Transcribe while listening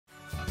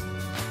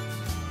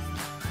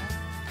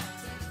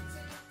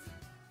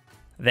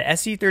The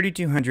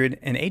SE3200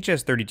 and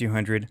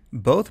HS3200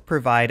 both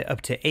provide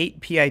up to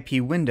 8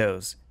 PIP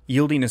windows,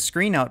 yielding a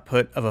screen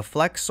output of a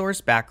FLEX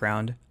source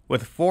background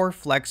with 4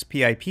 FLEX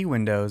PIP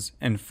windows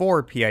and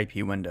 4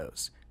 PIP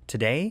windows.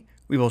 Today,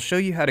 we will show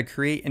you how to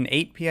create an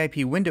 8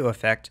 PIP window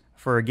effect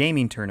for a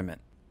gaming tournament.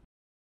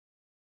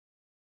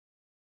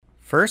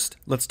 First,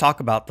 let's talk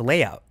about the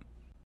layout.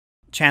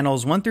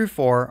 Channels 1 through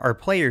 4 are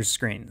players'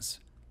 screens.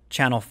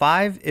 Channel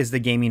 5 is the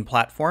gaming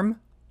platform.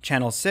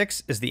 Channel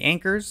 6 is the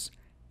anchors.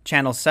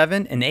 Channel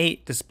 7 and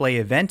 8 display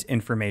event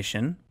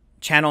information.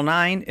 Channel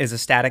 9 is a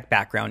static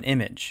background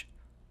image.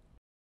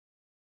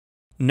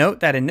 Note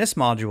that in this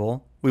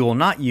module, we will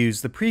not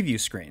use the preview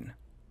screen.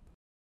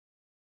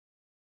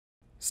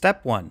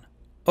 Step 1.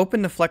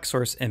 Open the FLEX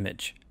source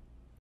image.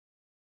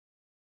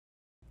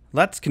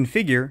 Let's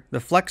configure the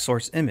FLEX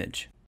source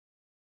image.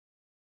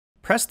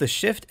 Press the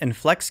Shift and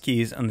Flex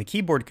keys on the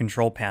keyboard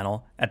control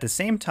panel at the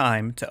same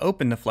time to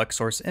open the FLEX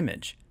source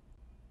image.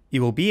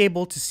 You will be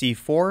able to see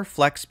 4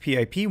 FLEX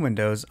PIP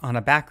windows on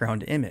a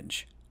background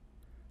image.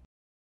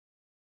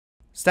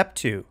 Step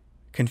 2.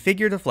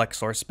 Configure the FLEX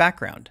source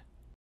background.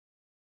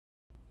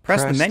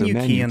 Press the menu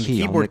key on the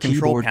keyboard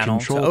control panel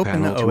to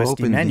open the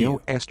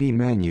OSD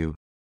menu.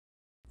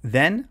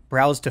 Then,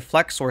 browse to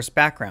FLEX source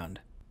background.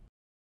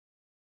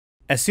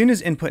 As soon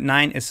as input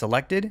 9 is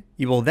selected,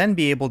 you will then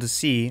be able to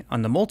see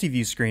on the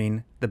multi-view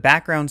screen the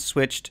background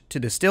switched to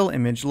the still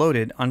image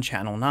loaded on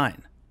channel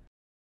 9.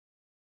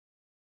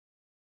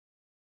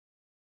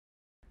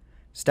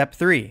 Step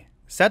 3.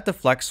 Set the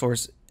FLEX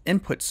source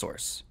input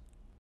source.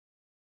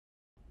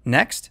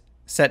 Next,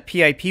 set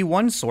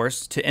PIP1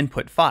 source to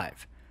input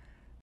 5.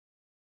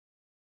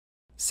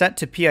 Set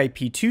to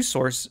PIP2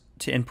 source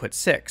to input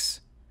 6.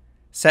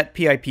 Set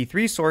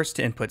PIP3 source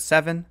to input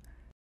 7.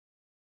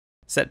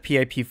 Set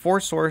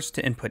PIP4 source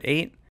to input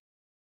 8.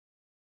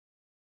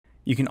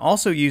 You can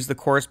also use the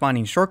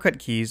corresponding shortcut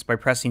keys by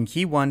pressing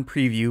key 1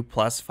 preview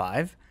plus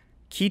 5,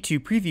 key 2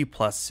 preview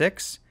plus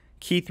 6,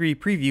 key 3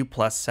 preview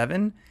plus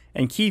 7,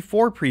 and key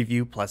 4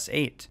 preview plus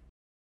 8.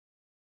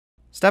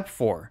 Step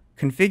 4.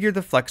 Configure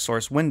the FLEX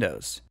source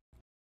windows.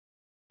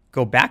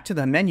 Go back to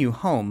the menu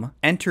Home,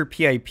 enter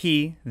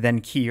PIP, then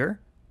Keyer,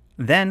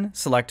 then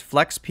select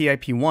FLEX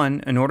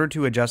PIP1 in order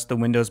to adjust the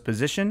window's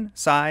position,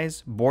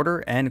 size,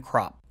 border, and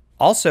crop.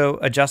 Also,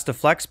 adjust the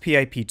FLEX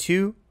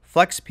PIP2,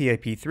 FLEX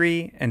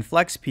PIP3, and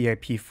FLEX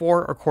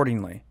PIP4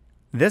 accordingly.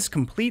 This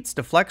completes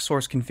the FLEX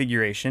source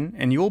configuration,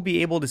 and you will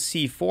be able to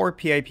see 4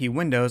 PIP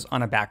windows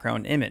on a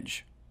background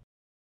image.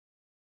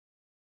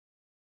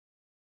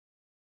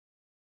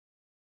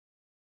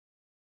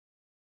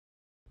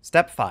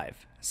 Step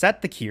 5.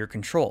 Set the Keyer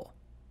control.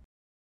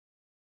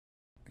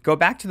 Go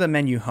back to the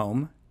menu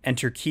Home,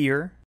 enter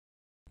Keyer,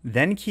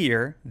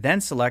 then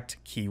select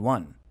Key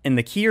 1. In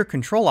the Keyer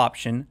control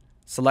option,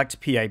 select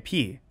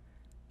PIP.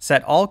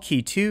 Set all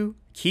Key 2,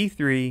 Key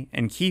 3,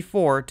 and Key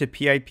 4 to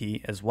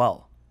PIP as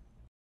well.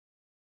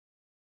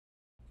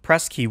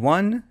 Press Key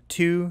 1,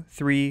 2,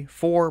 3,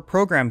 4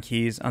 program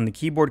keys on the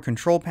keyboard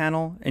control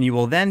panel, and you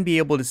will then be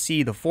able to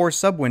see the 4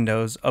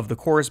 sub-windows of the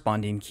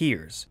corresponding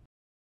keyers.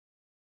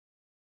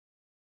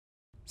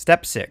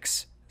 Step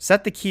 6.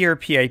 Set the Keyer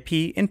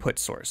PIP input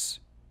source.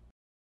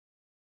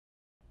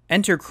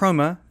 Enter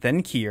Chroma,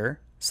 then Keyer,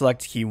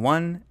 select Key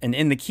 1, and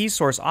in the Key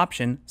Source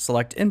option,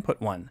 select Input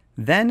 1.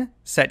 Then,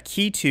 set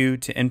Key 2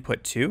 to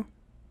Input 2,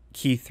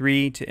 Key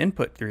 3 to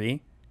Input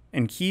 3,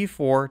 and Key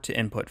 4 to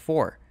Input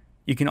 4.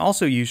 You can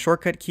also use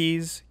shortcut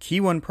keys Key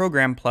 1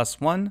 Program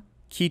plus 1,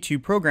 Key 2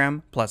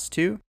 Program plus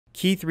 2,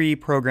 Key 3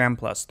 Program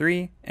plus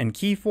 3, and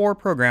Key 4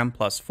 Program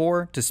plus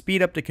 4 to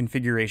speed up the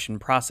configuration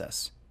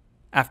process.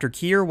 After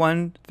Keyer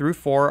 1 through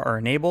 4 are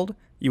enabled,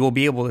 you will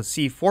be able to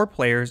see 4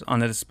 players on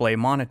the display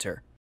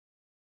monitor.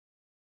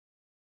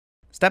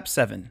 Step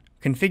 7.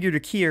 Configure the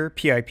Keyer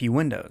PIP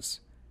windows.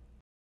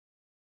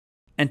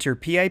 Enter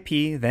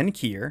PIP, then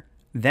Keyer,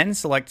 then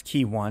select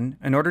Key 1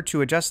 in order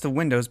to adjust the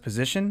window's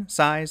position,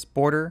 size,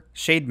 border,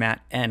 shade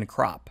matte, and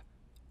crop.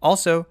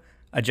 Also,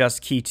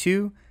 adjust Key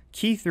 2,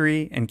 Key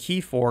 3, and Key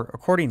 4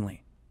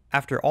 accordingly.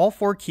 After all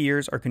 4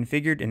 keyers are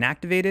configured and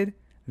activated,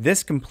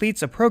 this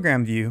completes a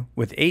program view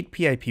with 8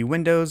 PIP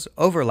windows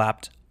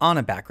overlapped on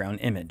a background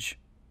image.